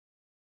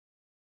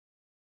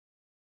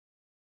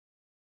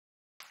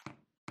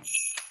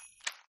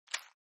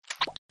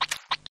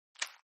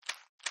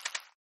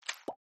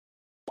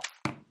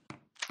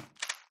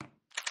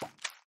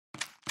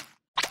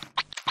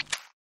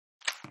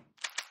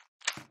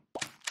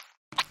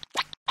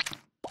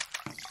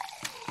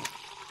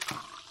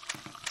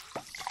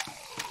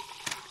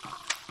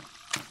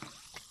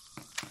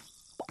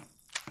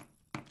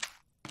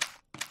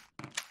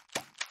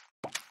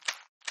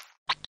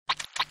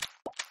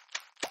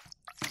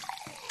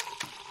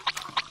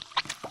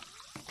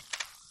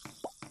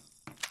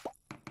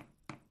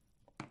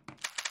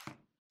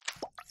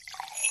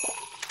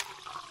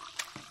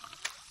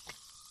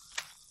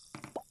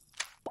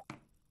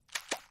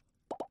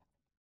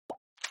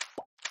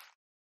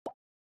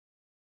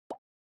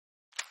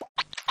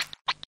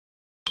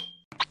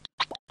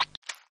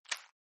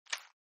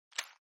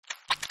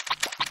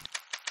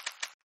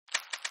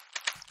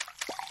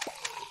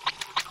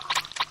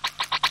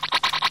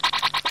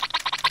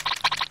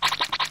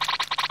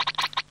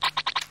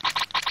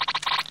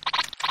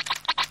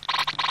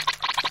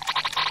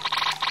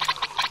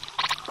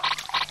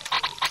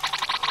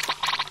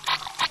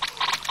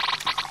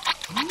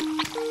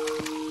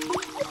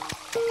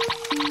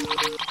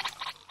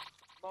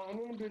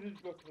Onun bir üz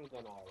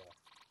götürürdən abi.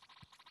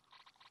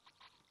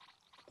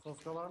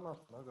 Soskaların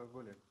altına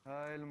Gagoli.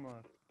 Ha,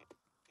 Elmar.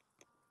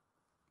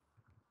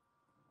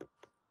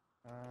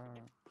 Ha.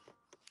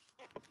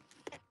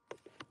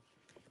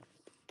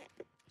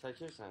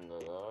 Çəkirsən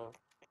qaqa.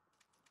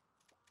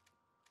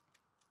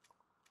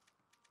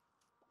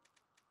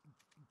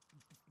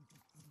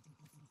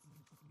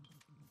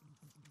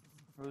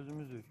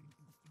 Özümüzük.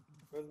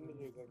 Gözümüz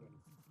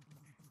uyğun.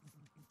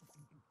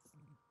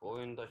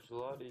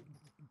 Oyundakılar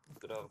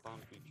qıraqdan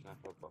bir iki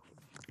nəfər baxır.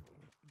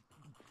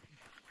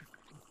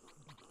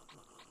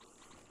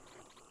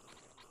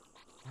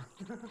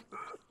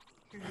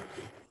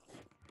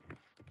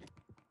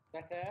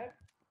 Nətər?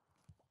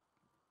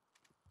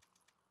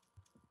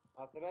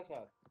 Hatıra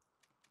çat.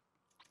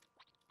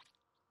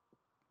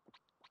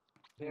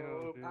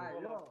 Yok, burada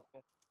yok.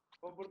 olamaz.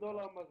 O burada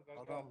olamaz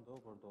kanka. Adamdı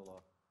o burada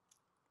ola.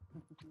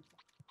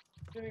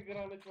 Şimdi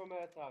kranı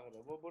köməyə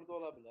çağırır. O burada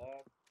ola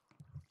bilər.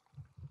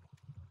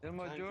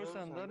 Elmar Sen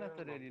görsən də görürsən də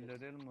nətər Elmar.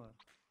 eləyirlər Elmar.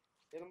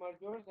 Elmar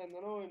görürsən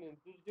nə oyunun?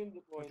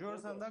 Düzgündür oyun.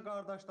 Görsən də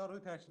qardaşları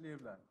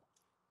təkləyiblər.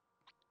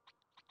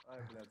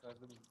 Ay bilə,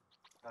 təklib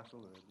təşkil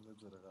olur, nə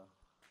cürə ha.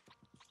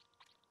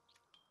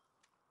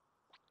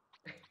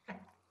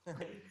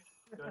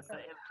 Yoksa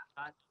ev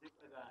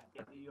kaçtık da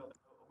dedi yok.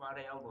 Ama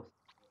Real olsun.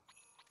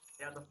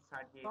 Ya da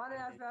sanki. Bana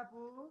yazma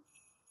bu.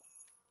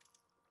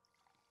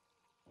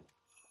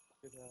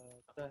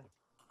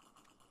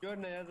 Gör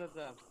nə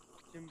yazacağım.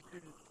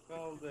 Kimdir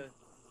qaldı.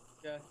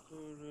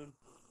 Gətirün.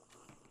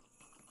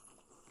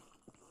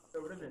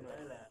 Öyle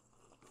öyle.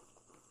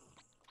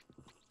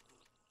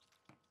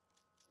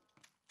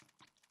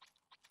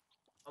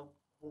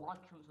 Bu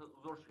kim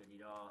zor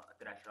söylüyor ya.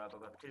 Direkt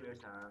bak fikir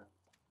verirsen.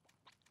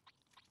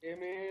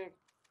 Emir.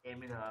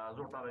 Emin ha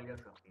zor da böyle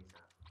çok değilse.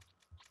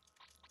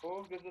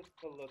 O kızı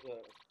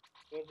sıkılladı.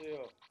 Sözü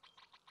yok.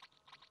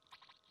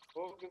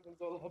 O kızın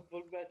dolap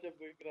bul bəlkə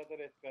bu kadar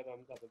eski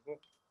adamdadır. Bu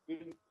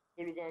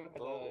Hooligan O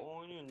kadar.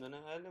 oyunda nə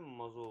əlim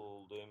mazo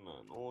oldu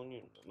mən.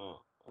 Oyunda nə?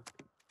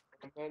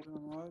 Ben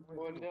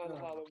oynayan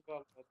halım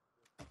kalmadı.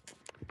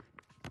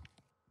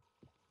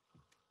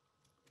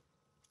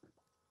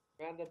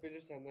 Ben de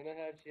bilirsen de ne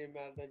her şeyim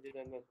elden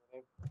gidenden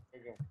sonra.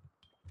 Bakın.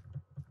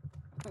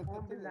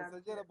 11'ler.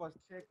 Sen gene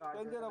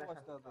Sen gene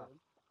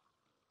başladın.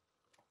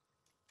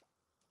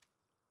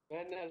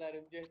 Ben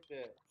nelerim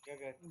geçti.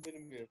 Gaga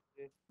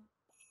bilmiyorsun.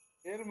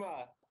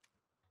 Irma.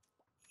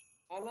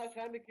 Allah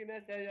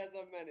kendikine sen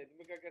yazan ben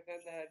edim. Gaga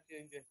sen de her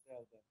şeyin geçti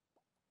elden.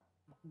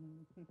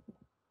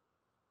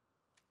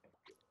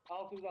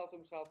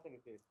 666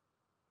 niteyi.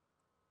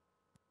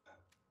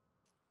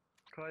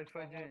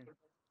 Kayfacın.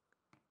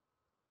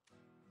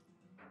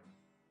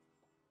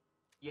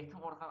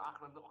 Yetim organ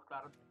aklında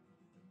okların.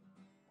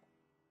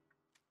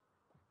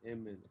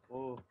 Emin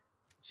o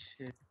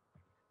şey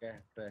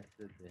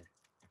rehbersidir.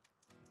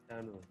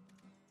 Sen o.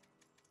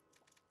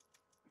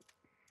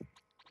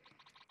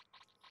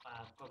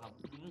 Kaka,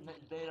 bunu ne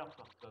izleyerek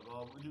yaptık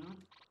kaka.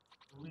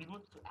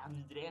 Bunu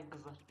emziren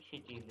kızlar bir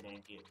şey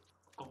giyindiren ki.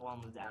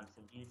 Kafamızda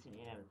emsin, cinsin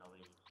yine mi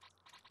tabi?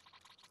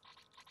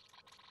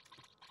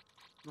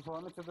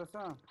 Rufanı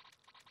çödersen.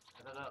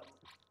 Kaka,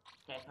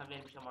 telefon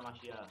vermişim bana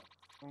aşıya.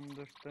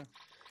 14'te.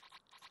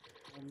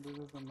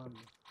 11'de zaman.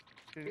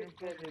 Sizin Hiç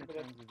sevdiğim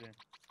biraz- sözünüzden.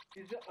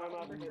 Bizi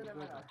anladı.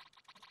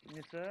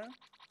 Neçə?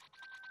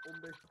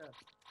 15'te.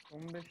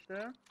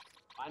 15'te?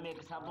 Ay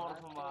kısa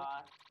borcum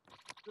var.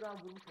 Duran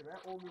vurmuşum ha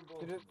 10.000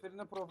 borcum.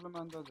 Firine problem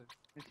endedir.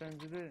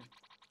 Neçəncidir?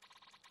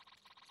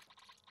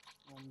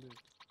 11.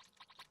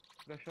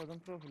 Yaşadın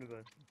profili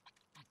bəs.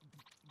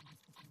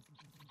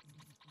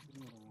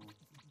 Bilmiyorum ama.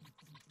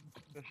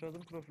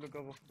 Yaşadın profili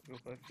qabaq.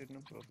 Yox,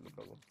 firinin profili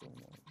qabaqda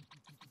olmalı.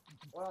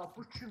 Aa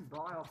bu kim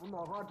daha ya? Bu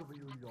nagardı bu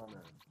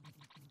yuyuyanı.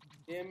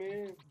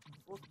 Emin.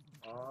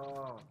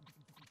 Aa.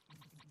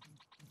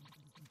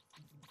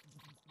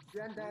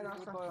 Ben de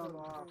sattım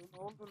ha. Ne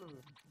oldu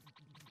öyle?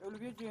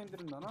 Ölüye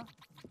giyindirin lan ha.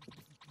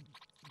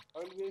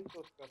 Ölmeyin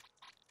soska.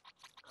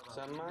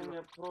 Sən mənə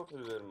niyə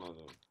profil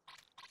vermədin?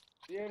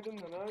 Diyerdim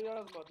de ne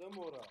yazmadım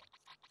ora.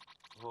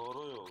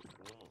 Horoy olsun.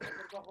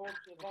 Burada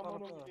Hopşi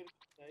zamanı bir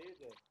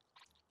neydi?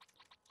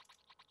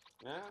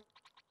 Nə?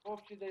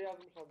 Hopşi'de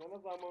yazmış adana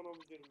zamanı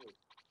bildirmiş.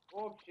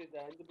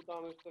 Hopşi'de indi bu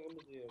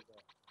danıştığımız yerde.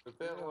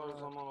 Köpək var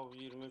zaman o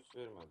 23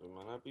 vermədi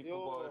mənə. Bir bu Yo,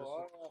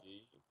 barisi ay.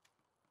 ki.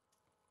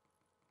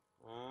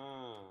 Ha,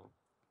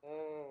 Ha.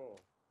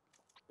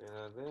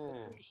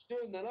 belədir. İşte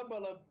ne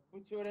bala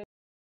bu tören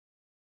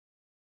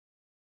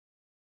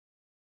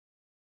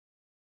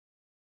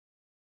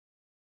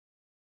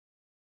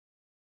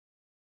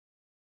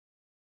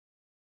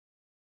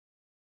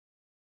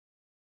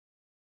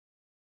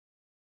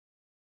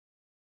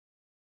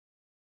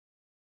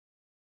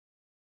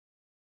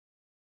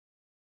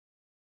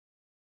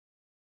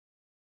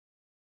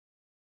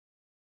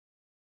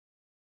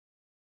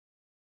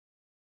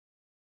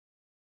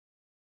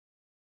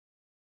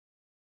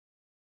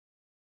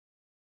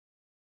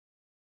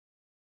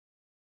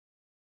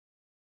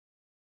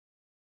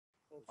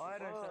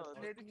Aynen Aa,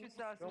 sən dedi ki,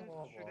 səsini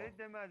Tamam, düşürək,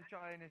 demədi ki,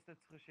 INS-də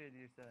çıxış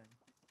edirsən.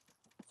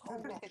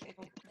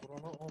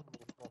 Buranı 10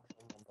 vuruşmaq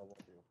ondan da var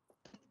yox.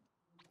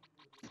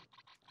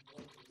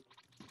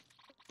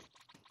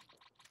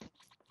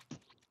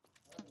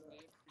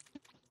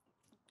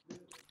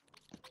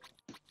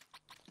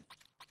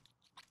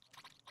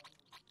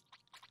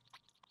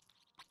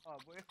 Ha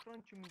bu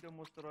ekran kimi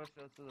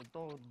demonstrasiyası da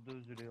dağıdı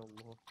dözürü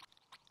Allah.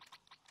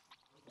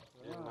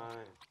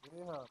 Erməni.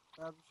 Ya,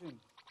 kardeşim.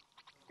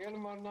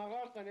 Elmar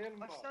nağarsan Ha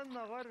Elmar. sen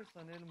ne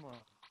varırsan Elma?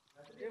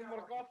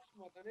 Elmar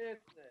kaçmadan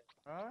etme.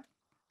 Ha?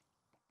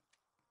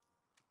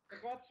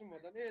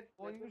 Kaçmadan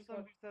etme.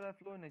 Oynayırsan bir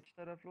taraflı oyna, iki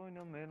taraflı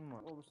oynama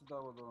Elma. Olursa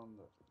davada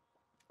onda.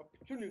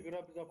 Bütün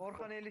yıkıra bize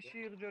Orhan eli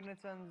şiir gör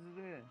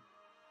neçənizdir.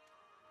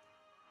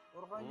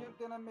 Orhan yer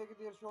denenmeye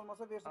derişi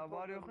olmasa versin. Ha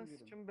var yoxun problemini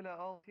verin. sikim bilə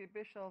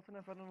 5-6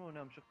 nəfərlə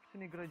oynamışıq.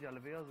 Bütün iqra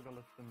gəlib yaz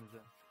qalıb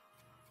üstümüzə.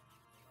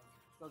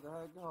 Tabii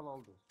həqiqi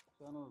halaldır.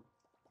 Sen o.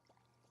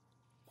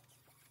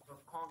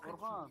 Kanka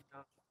Orhan.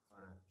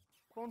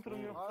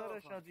 Kontrum yoxsa Ay,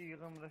 Rəşad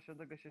yığım,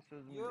 Rəşada qəşə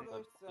sözüm Yok deyil.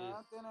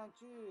 eşitsən, denən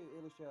ki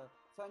elişə.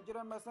 Sen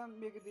girəməsən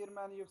megi deyir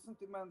məni yıxsın,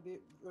 mən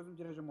özüm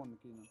girəcəm onun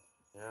ilə.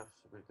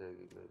 Yaxşı bir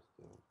dəqiqə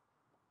gözləyim.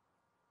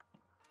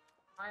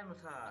 Ay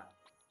Musa.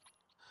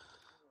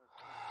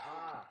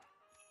 Aa.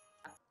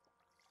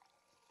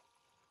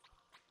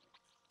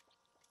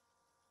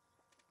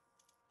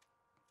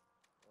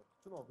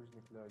 Bütün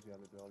obijniklər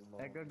gəlib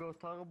Allah. Əgə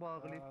otağı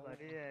bağlayıblar,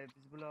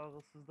 biz belə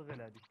ağılsızlıq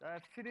elədik.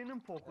 Firinin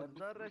poxudur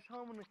da,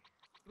 Rəşamını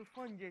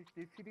Rufan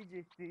getdi, Firi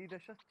getdi,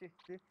 İdaşat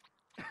getdi.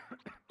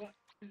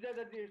 Bizde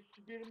de değil,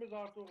 birimiz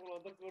artık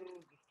olanda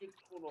kırırız, üstü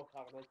çıkın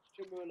otağına,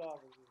 kim öyle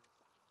ağzı.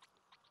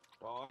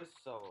 Ay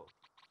sağ ol.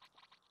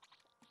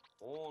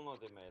 O ona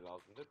demək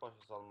lazımdır,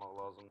 başa salmaq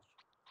lazımdır.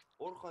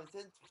 Orxan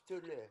sən çıx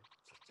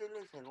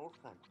çölə sən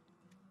Orxan.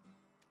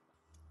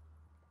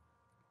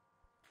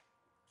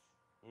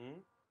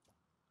 Hı?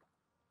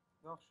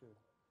 Yaxşı.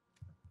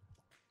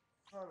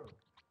 Sarı.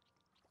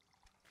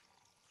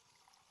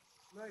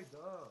 Neydi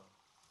ha?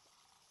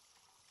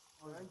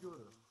 Ben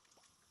görürüm.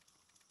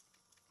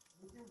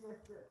 Bugün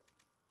geçti.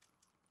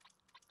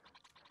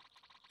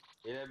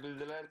 Elə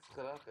bildilər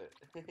çıxır axı.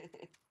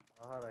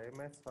 Aha,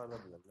 yemək çıxarda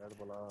bilərlər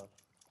bunlar.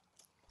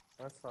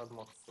 Mən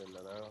çıxartmaq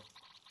istəyirlər ha.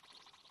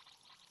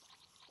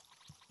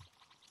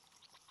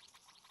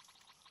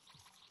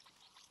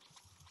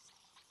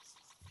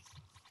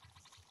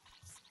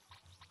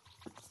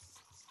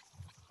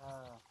 Hə.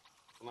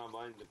 Buna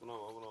bax indi, buna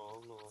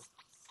bax.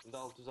 İndi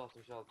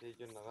 666-ya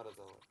gör nə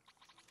qaraca var.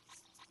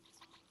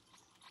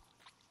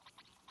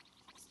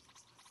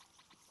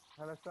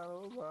 Hələ sən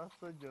onu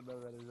baxsan gör nə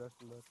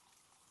verəcəklər.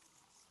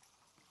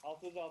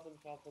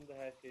 666'da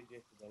her şey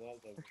geçti ben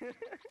aldım.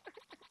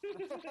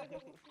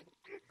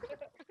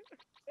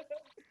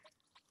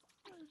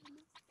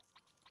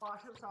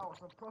 Başım sağ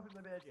olsun,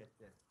 profilimə belə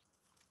getdi.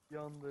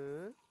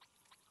 Yandı.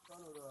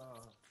 Sonra.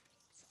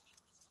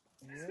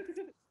 Niyə?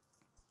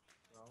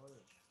 Bravo.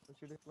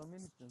 Başı reklam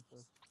etdin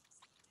sən.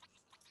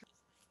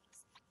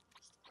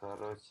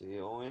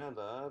 Korоче, oyna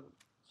da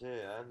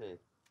Ali,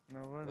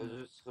 Nə var?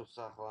 özü çıxıb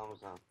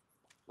saxlamısan.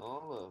 Nə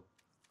olub?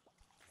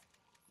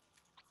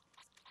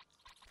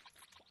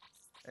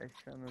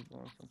 Sən öz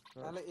olsun.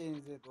 Hələ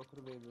ENZ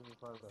oturub evdə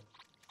yuxarıda.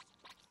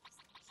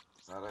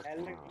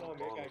 50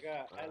 kılamıyor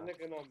kaka, 50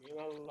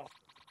 kılamıyor Allah.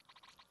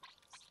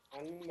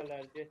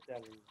 Anneler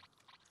geçti.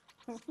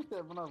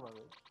 Buna bak.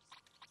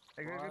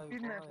 Əgər Vay,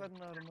 bir vay. nəfər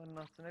narmanın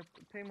açsın,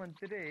 peyman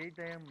dirək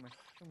dayanmaz.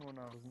 Kim onun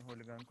ağzını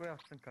Hooligan? Qoy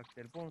açsın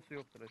kokteyl. Bonusu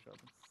yoxdur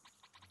aşağıda.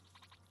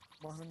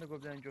 Mahnını da qoy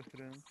bir dənə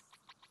götürün.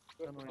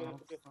 Sən oyna.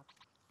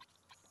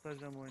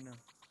 Tutacağım oyna.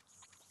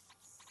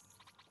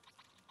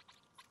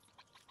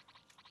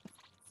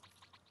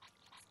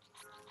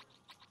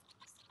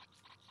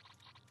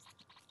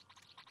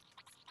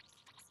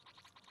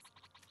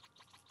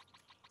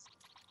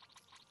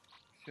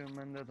 Şu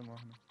məndədir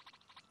mahnı.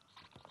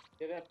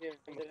 Direkt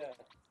yemin.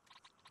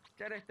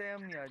 Gərək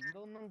dayanmayaydı.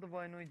 Ondan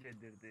divine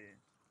gedirdi.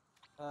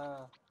 Hə.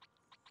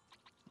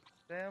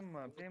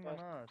 Dayanma, peyman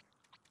at.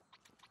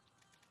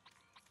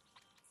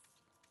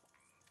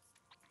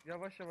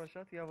 Yavaş yavaş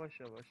at, yavaş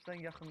yavaş. Sen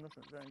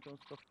yakındasın, sen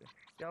çok stoptu.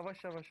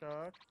 Yavaş yavaş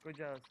at,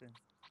 kocasın.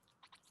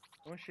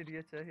 On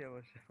şiriye çək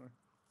yavaş yavaş.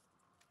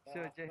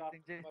 Şöyle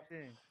getdin,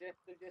 getdin.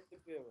 Geçti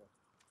kıyımı.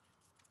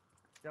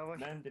 Yavaş.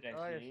 Mən dirək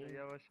Ay şey. yaşa,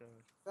 yavaş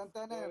yavaş. Sən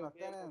dənəyəm,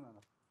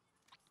 dənəyəm.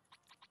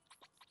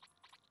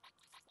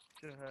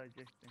 Şu ha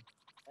getdin.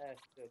 Evet,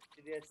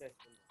 şuraya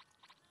çektim.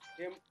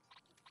 Kim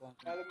Sən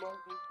elma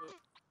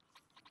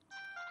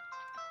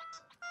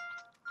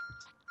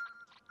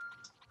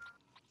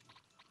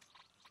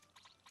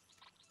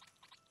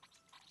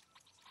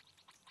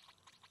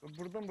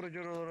Buradan bura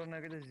görə olaraq nə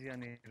qədər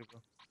ziyan edir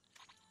bu.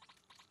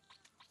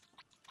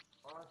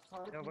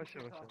 Yavaş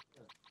yavaş at.